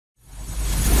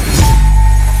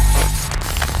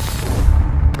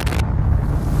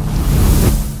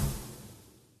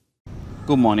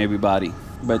Good morning, everybody.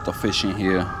 BertoFishing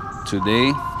here.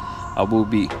 Today I will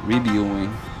be reviewing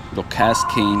the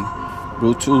KASTKING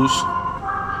BRUTUS.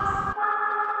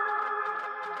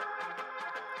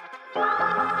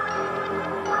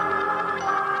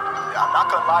 I'm not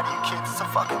gonna lie to you kids, it's a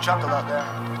fucking jungle out there.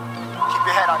 Keep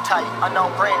your head on tight.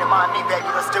 Unknown brain and mind me, baby,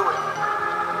 let's do it.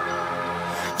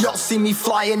 Y'all see me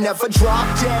flying, never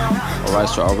drop down. Alright,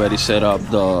 so I already set up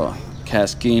the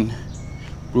KASTKING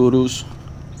BRUTUS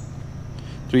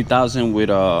 3000 with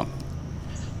a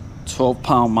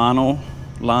 12-pound mono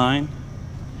line,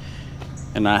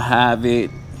 and I have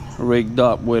it rigged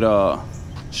up with a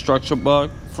structure bug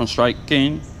from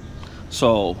Striking.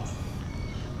 So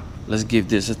let's give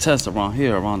this a test around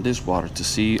here, around this water, to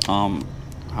see how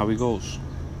it goes.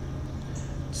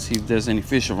 See if there's any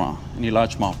fish around, any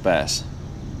largemouth bass.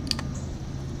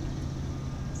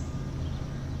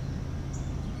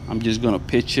 I'm just gonna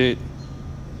pitch it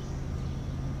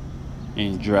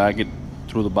and drag it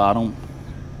through the bottom.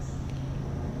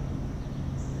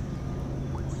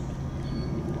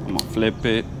 I'm gonna flip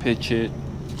it, pitch it.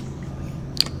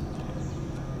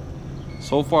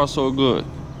 So far so good.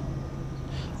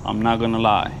 I'm not gonna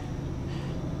lie.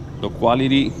 The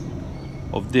quality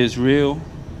of this reel,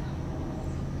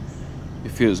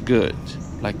 it feels good.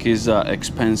 Like it's an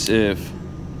expensive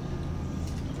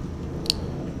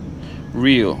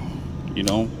reel, you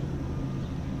know.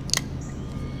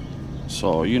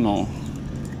 So, you know,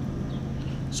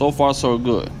 so far so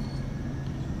good.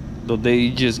 Though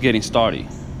they just getting started.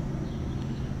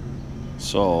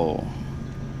 So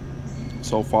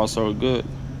far so good.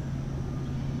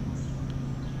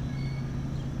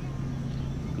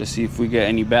 Let's see if we get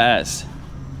any bass,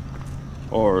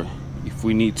 or if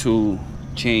we need to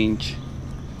change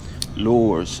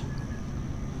lures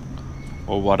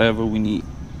or whatever we need.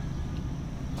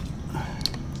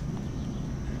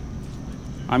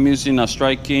 I'm using a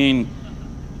Striking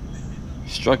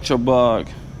structure bug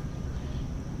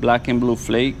black and blue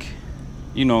flake,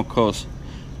 you know, cause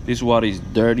this water is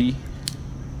dirty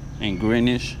and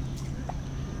greenish.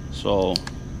 So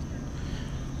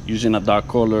using a dark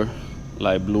color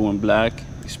like blue and black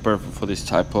is perfect for this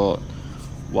type of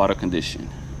water condition.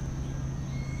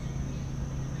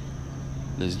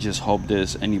 Let's just hope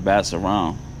there's any bass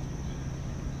around.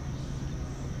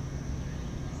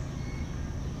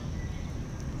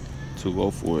 To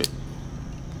go for it.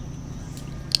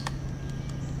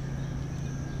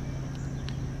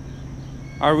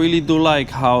 I really do like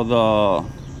how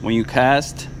when you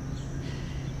cast,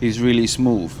 it's really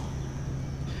smooth,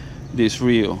 this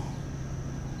reel.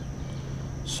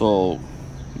 So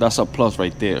that's a plus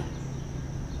right there.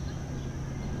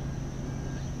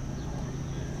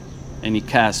 And it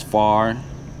casts far.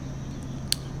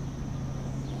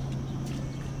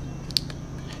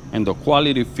 And the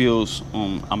quality feels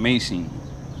amazing.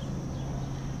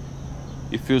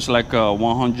 It feels like a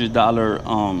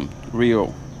 $100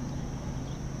 reel.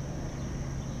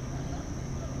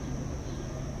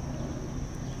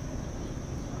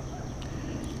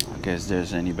 I guess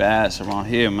there's any bass around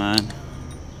here, man.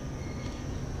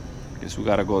 Guess we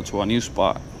gotta go to a new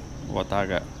spot. What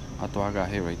I thought I got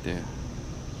here right there.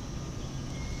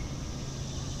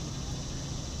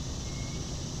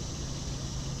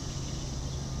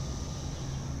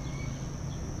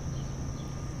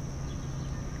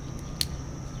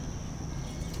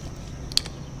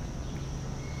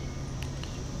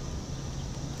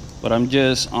 But I'm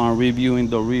just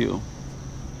reviewing the reel,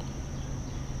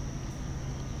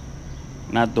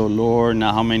 not the lure,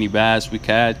 not how many bass we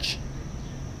catch.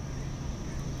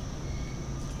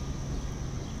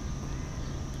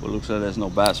 But looks like there's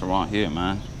no bass around here,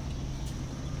 man.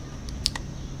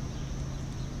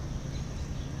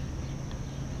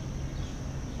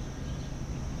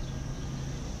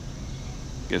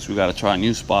 Guess we gotta try a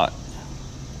new spot.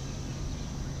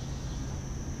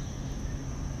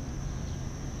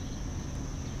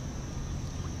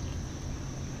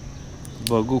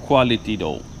 But good quality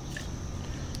though.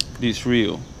 This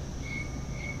reel,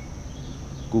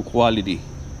 good quality.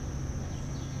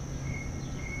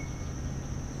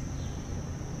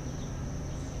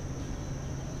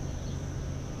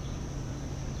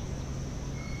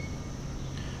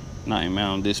 Nothing, man,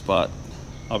 on this spot.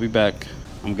 I'll be back.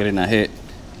 I'm getting a hit.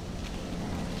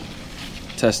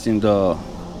 Testing the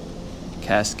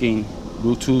KASTKING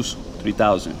BRUTUS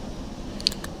 3000.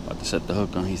 About to set the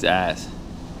hook on his ass.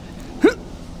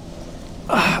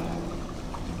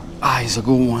 He's a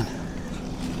good one.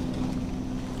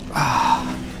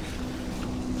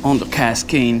 On the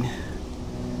KASTKING.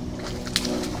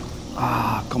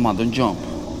 Come on, don't jump.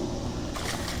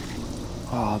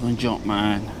 Don't jump,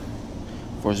 man.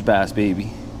 First bass,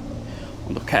 baby.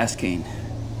 On the KASTKING.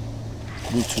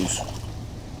 Brutus,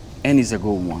 and it's a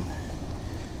good one.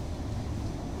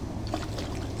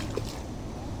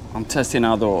 I'm testing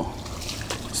out the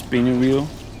spinning reel.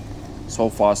 So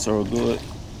far, so good.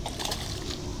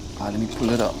 Let me pull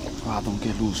it up. Don't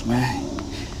get loose, man.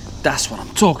 That's what I'm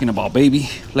talking about, baby.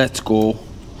 Let's go.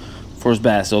 First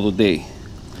bass of the day,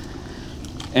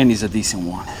 and it's a decent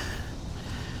one.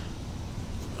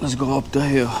 Let's go up the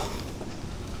hill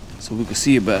so we can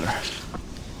see it better.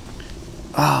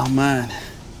 Oh man,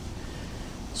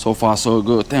 so far so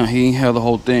good. Damn, he ain't held the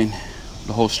whole thing,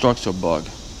 the whole structure bug.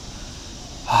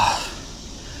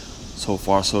 So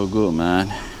far so good,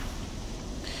 man.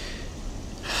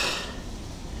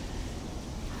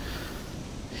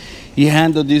 He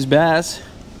handled this bass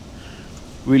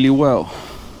really well,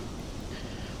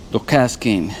 the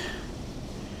KASTKING.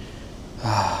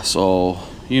 So,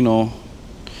 you know,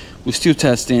 we're still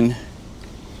testing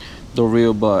the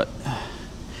reel, but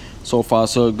so far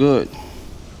so good.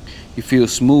 It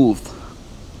feels smooth.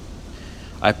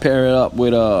 I pair it up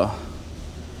with a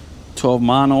 12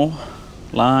 mono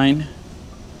line,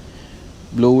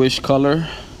 bluish color,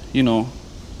 you know.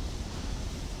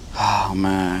 Oh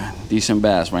man, decent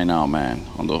bass right now, man,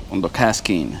 on the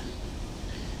KASTKING.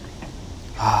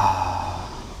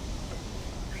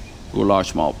 Good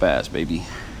largemouth bass, baby.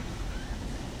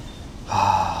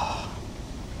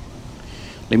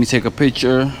 Let me take a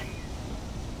picture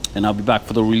and I'll be back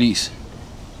for the release.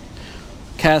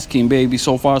 KASTKING, baby,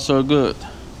 so far so good.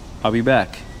 I'll be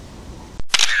back.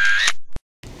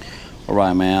 All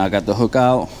right, man, I got the hook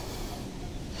out.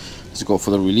 Let's go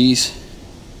for the release.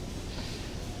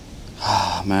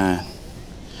 Man,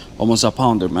 almost a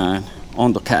pounder, man,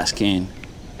 on the KASTKING,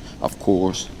 of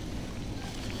course.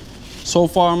 So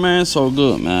far, man, so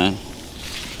good, man.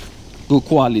 Good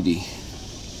quality.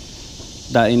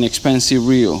 That inexpensive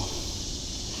reel.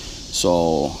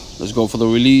 So let's go for the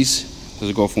release.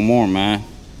 Let's go for more, man.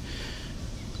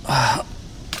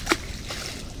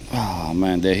 Oh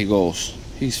man, there he goes.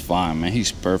 He's fine, man.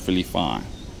 He's perfectly fine.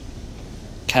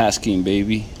 KASTKING,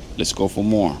 baby. Let's go for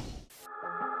more.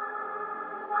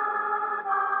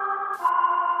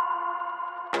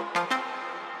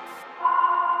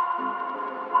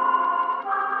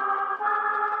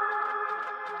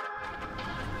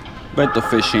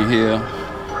 BertoFishing here.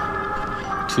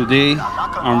 Today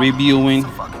I'm reviewing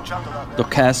the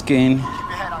KASTKING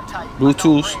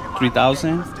Brutus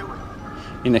 3000,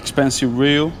 inexpensive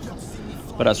reel,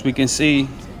 but as we can see,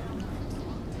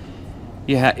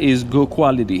 it is good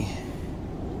quality.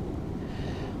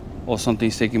 Oh,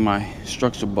 something's taking my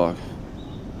structure bug.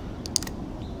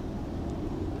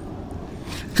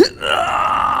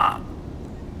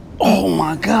 Oh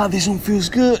my God, this one feels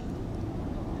good.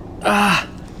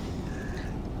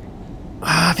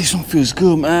 This one feels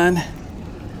good, man.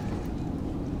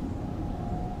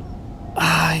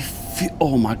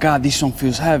 Oh my God, this one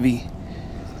feels heavy.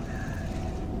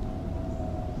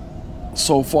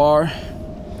 So far,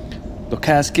 the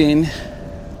KASTKING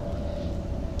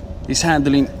is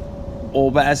handling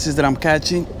all basses that I'm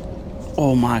catching.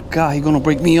 Oh my God, he's gonna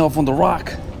break me off on the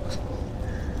rock.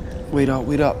 Wait up,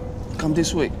 wait up. Come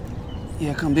this way.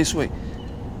 Yeah, come this way.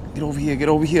 Get over here, get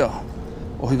over here.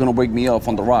 Oh, he's gonna break me off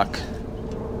on the rock.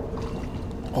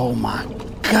 Oh my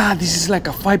God, this is like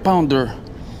a 5-pounder.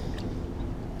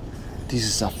 This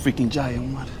is a freaking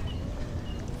giant one.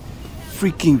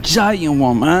 Freaking giant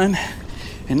one, man.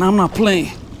 And I'm not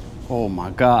playing. Oh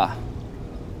my God.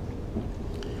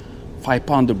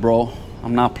 5-pounder, bro.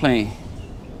 I'm not playing.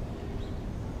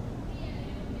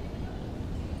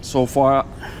 So far,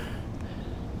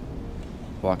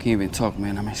 well, I can't even talk,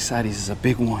 man. I'm excited. This is a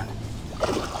big one.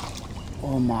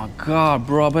 Oh my God,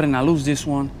 bro. I better not lose this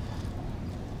one.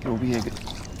 Get over here.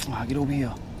 Get over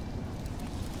here.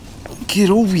 Get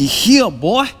over here,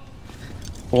 boy.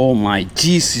 Oh my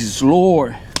Jesus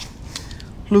Lord.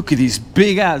 Look at this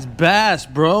big ass bass,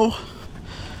 bro.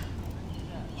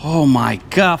 Oh my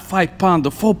God,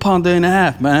 5-pounder, 4-pounder and a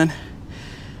half, man.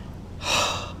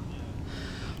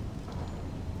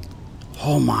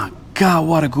 Oh my God,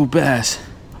 what a good bass.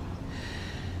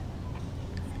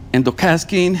 And the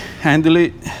KASTKING handled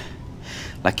it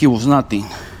like it was nothing.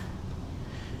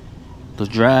 The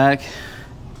drag,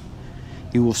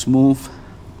 it was smooth.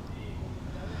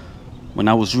 When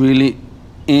I was really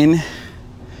in,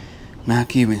 man, I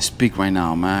can't even speak right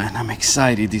now, man. I'm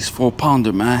excited. This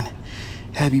 4-pounder, man.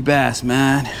 Heavy bass,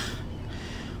 man.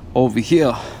 Over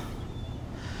here,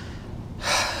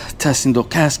 testing the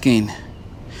KASTKING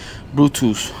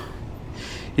Brutus.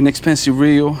 Inexpensive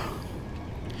reel,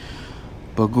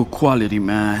 but good quality,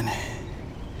 man.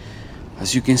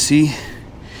 As you can see,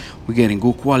 we're getting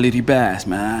good quality bass,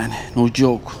 man. No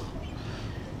joke.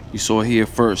 You saw it here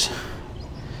first.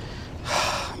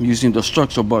 I'm using the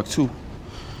structure bug too.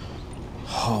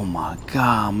 Oh my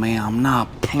God, man, I'm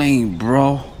not playing,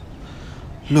 bro.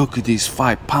 Look at this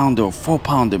 5-pounder or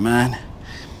 4-pounder, man.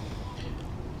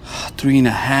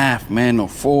 3.5, man, or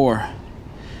 4.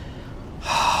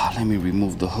 Let me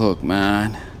remove the hook,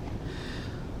 man.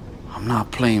 I'm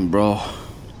not playing, bro.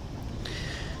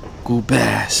 Good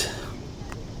bass.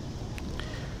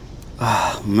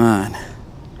 Ah, man.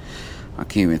 I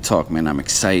can't even talk, man. I'm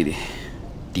excited.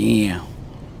 Damn.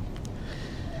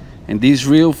 And this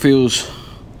reel feels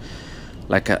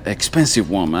like an expensive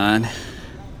one, man.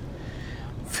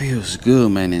 Feels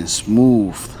good, man, and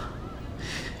smooth.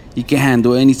 You can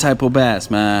handle any type of bass,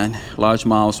 man.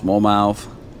 Largemouth, smallmouth,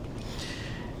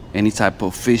 any type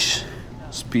of fish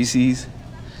species.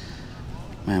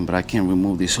 Man, but I can't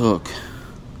remove this hook.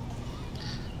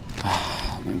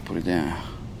 Let me put it down.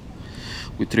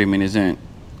 We're 3 minutes in.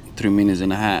 3 minutes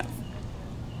and a half.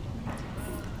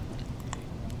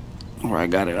 Alright, I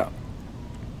got it up.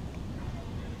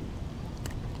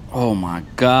 Oh my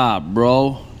God,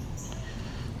 bro.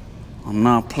 I'm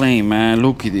not playing, man.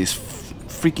 Look at this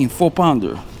freaking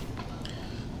 4-pounder.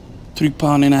 3.5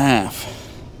 pounds.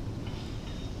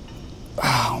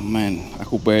 Oh man, I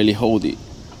could barely hold it.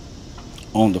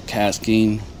 On the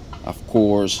KASTKING, of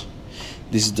course.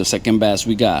 This is the second bass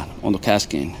we got on the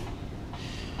KASTKING.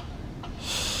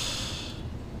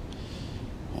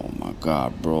 Oh my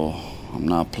God, bro. I'm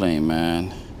not playing,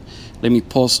 man. Let me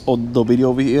pause the video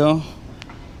over here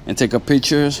and take a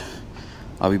pictures.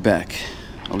 I'll be back.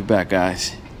 I'll be back,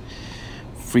 guys.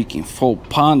 Freaking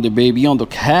 4-pounder, baby, on the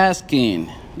KASTKING.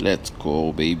 Let's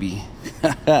go, baby.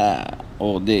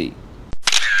 All day.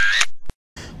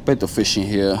 BertoFishing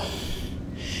here.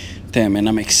 Damn, man,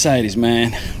 I'm excited,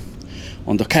 man.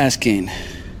 On the KASTKING.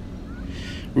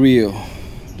 Real.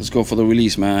 Let's go for the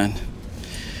release, man.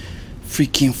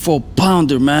 Freaking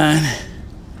 4-pounder, man.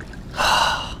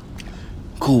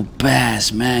 Good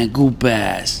bass, man. Good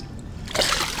bass.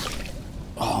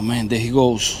 Oh man, there he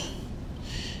goes.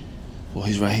 Oh,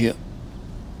 he's right here.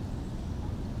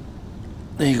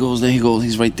 There he goes, there he goes.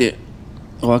 He's right there.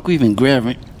 Oh, I could even grab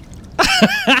him.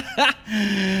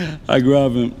 I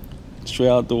grab him straight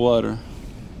out the water.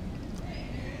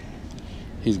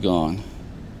 He's gone.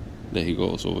 There he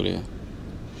goes over there.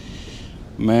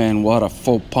 Man, what a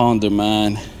 4-pounder,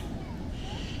 man.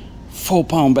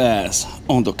 4-pound bass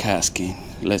on the KASTKING.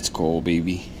 Let's go,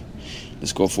 baby.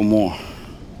 Let's go for more.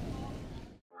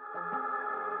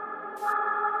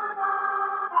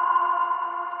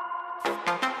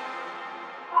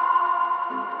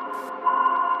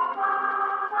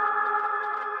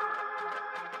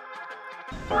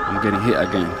 I'm getting hit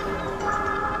again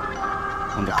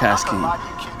on the KASTKING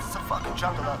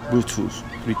Brutus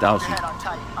 3000.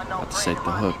 About to set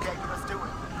the hook.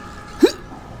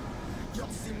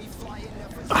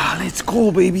 Ah, let's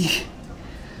go, baby.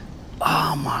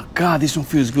 Oh my God, this one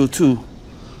feels good too.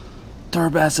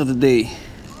 Third bass of the day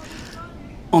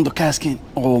on the KASTKING.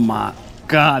 Oh my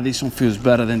God, this one feels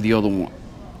better than the other one.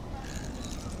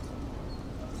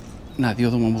 Nah, the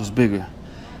other one was bigger.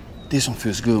 This one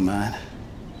feels good, man.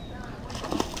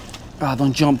 Ah,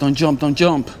 don't jump, don't jump, don't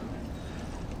jump.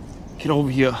 Get over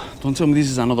here. Don't tell me this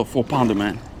is another 4-pounder,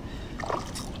 man.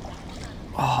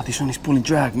 Oh, this one is pulling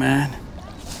drag, man.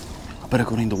 I better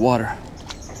go in the water.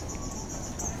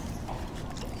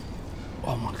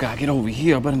 Oh my God, get over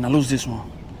here. I better not lose this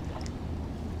one.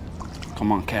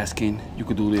 Come on, KASTKING. You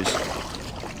could do this.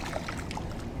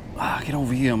 Ah, get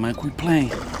over here, man. Quit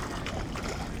playing.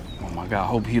 Oh my God, I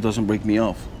hope he doesn't break me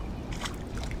off.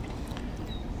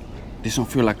 This one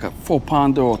feel like a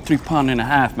 4-pounder or 3.5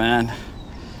 pounds, man.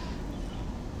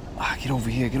 Ah, get over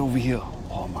here, get over here.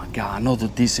 Oh my God, another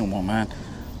decent one, man.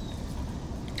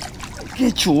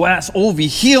 Get your ass over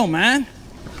here, man.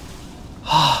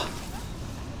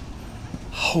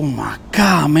 Oh my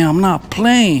God, man, I'm not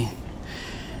playing.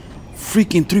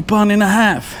 Freaking 3.5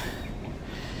 pounds.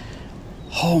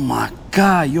 Oh my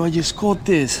God, yo, I just caught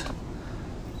this.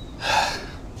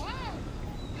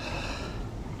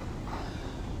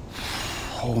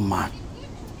 Oh my.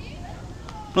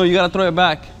 No, you gotta throw it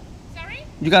back. Sorry?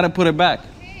 You gotta put it back.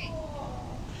 Okay.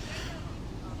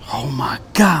 Oh my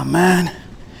God, man.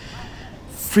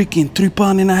 Freaking 3.5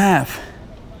 pounds.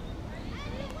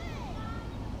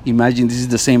 Imagine this is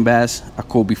the same bass I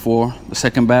caught before, the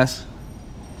second bass.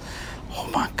 Oh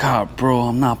my God, bro,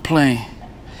 I'm not playing.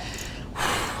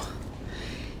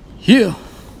 Yeah.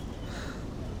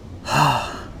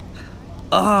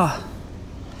 All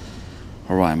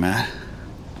right, man.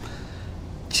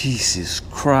 Jesus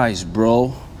Christ,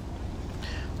 bro.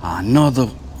 Another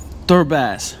third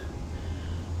bass.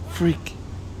 Freak.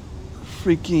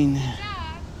 freaking.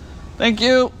 Thank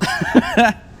you.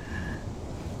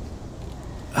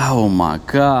 Oh my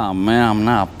God, man, I'm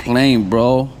not playing,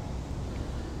 bro.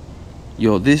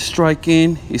 Yo, this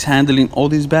striking is handling all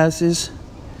these basses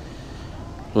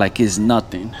like it's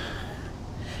nothing.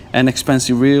 An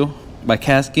expensive reel by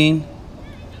KASTKING,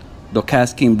 the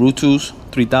KASTKING BRUTUS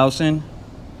 3000.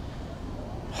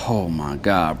 Oh my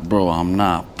God, bro, I'm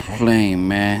not playing,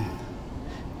 man.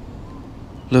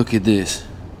 Look at this.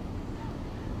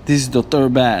 This is the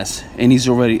third bass, and he's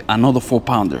already another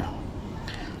 4-pounder.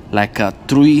 Like a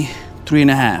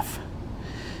 3.5.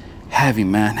 Heavy,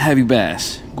 man, heavy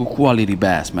bass. Good quality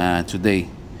bass, man. Today,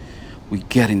 we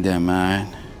getting there,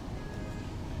 man.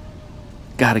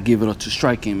 Gotta give it up to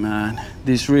striking, man.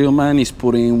 This reel, man, is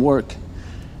putting in work.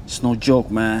 It's no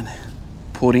joke, man.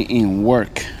 Putting in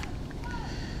work.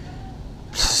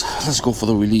 Let's go for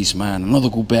the release, man. Another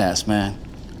good bass, man.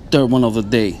 Third one of the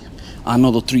day.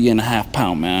 Another 3.5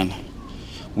 pound, man.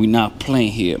 We not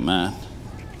playing here, man.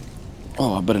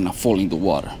 Oh, I better not fall in the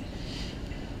water.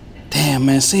 Damn,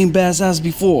 man, same bass as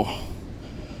before.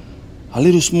 A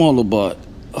little smaller, but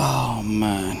oh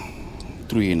man,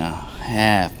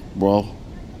 3.5, bro.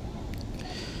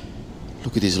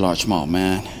 Look at this largemouth,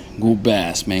 man. Good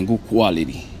bass, man. Good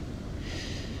quality.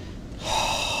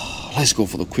 Let's go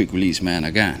for the quick release, man.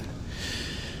 Again.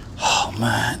 Oh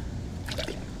man.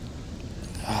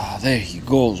 Oh, there he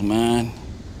goes, man.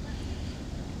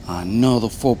 Another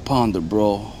 4-pounder,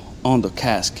 bro, on the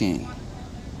KASTKING.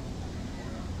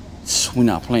 We're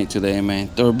not playing today, man.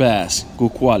 Third bass,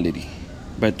 good quality.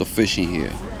 BertoFishing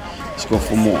here. Let's go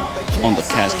for more on the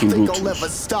KASTKING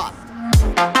BRUTUS.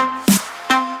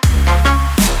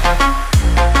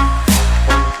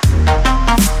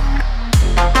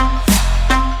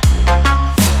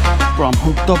 Bro, I'm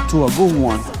hooked up to a good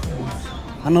one.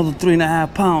 Another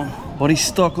 3.5 pound, but he's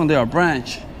stuck under a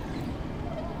branch.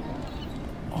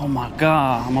 Oh my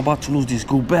God, I'm about to lose this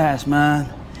good bass, man.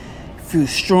 It feels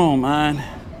strong, man.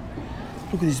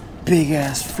 Look at this big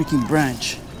ass freaking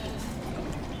branch.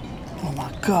 Oh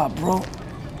my God, bro.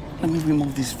 Let me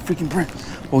remove this freaking branch.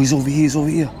 Oh, he's over here, he's over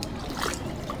here.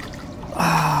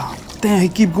 Ah, damn, he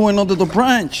keep going under the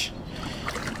branch.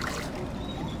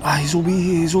 Ah, he's over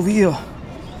here, he's over here.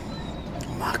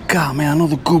 Oh my God, man,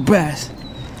 another good bass.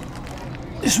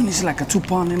 This one is like a 2.5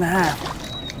 pounds.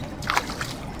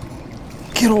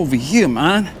 Get over here,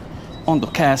 man. On the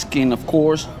KASTKING, of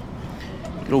course.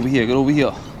 Get over here, get over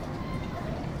here.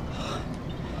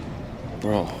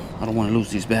 Bro, I don't want to lose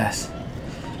this bass.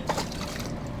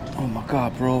 Oh my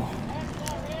God, bro.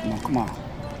 Come on, come on.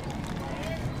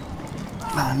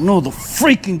 Another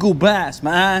freaking good bass,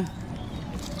 man.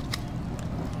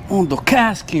 On the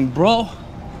KASTKING, bro.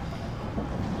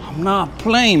 I'm not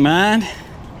playing, man.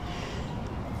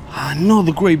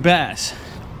 Another great bass.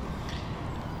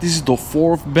 This is the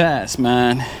 4th bass,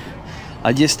 man.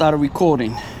 I just started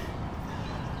recording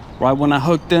right when I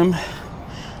hooked them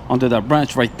under that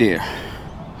branch right there.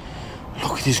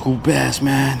 Look at this good bass,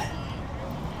 man.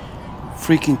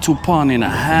 Freaking 2.5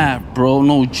 pounds, bro.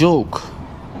 No joke.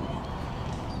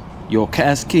 Yo,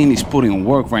 KASTKING is putting in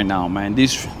work right now, man.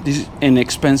 This is an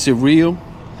expensive reel.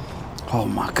 Oh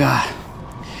my God.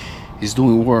 He's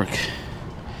doing work.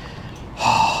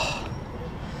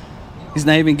 He's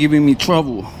not even giving me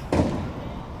trouble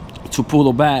to pull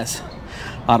the bass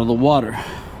out of the water.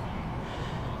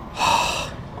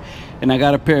 And I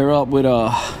gotta pair up with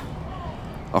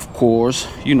of course,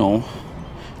 you know,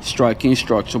 striking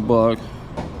structure bug.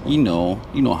 You know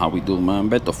how we do, man.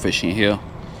 BertoFishing here.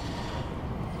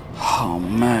 Oh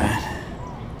man,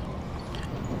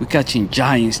 we're catching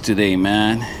giants today,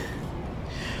 man.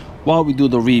 While we do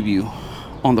the review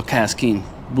on the KASTKING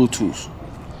BRUTUS.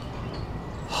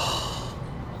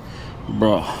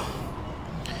 Bro,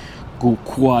 good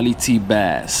quality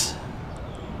bass.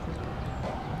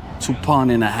 2.5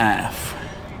 pounds.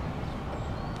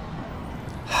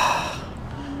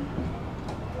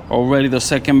 Already the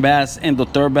second bass and the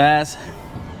third bass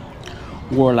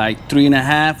were like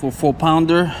 3.5 or 4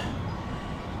 pounder.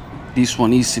 This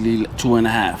one easily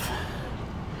 2.5.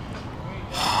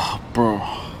 Bro,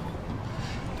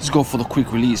 let's go for the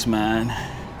quick release, man.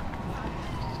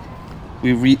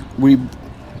 We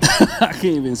I can't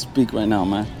even speak right now,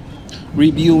 man.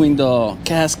 Reviewing the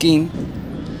KASTKING.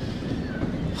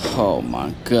 Oh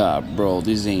my God, bro,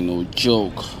 this ain't no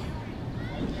joke.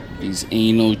 This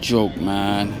ain't no joke,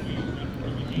 man.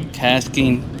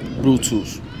 KASTKING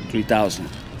BRUTUS 3000.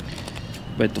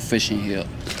 BertoFishing here.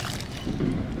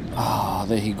 Ah,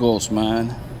 there he goes,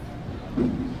 man.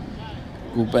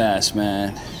 Good bass,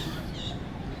 man.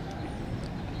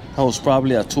 That was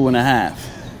probably a 2.5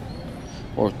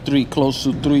 or 3, close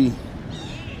to 3.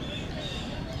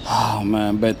 Oh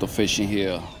man, BertoFishing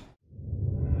here.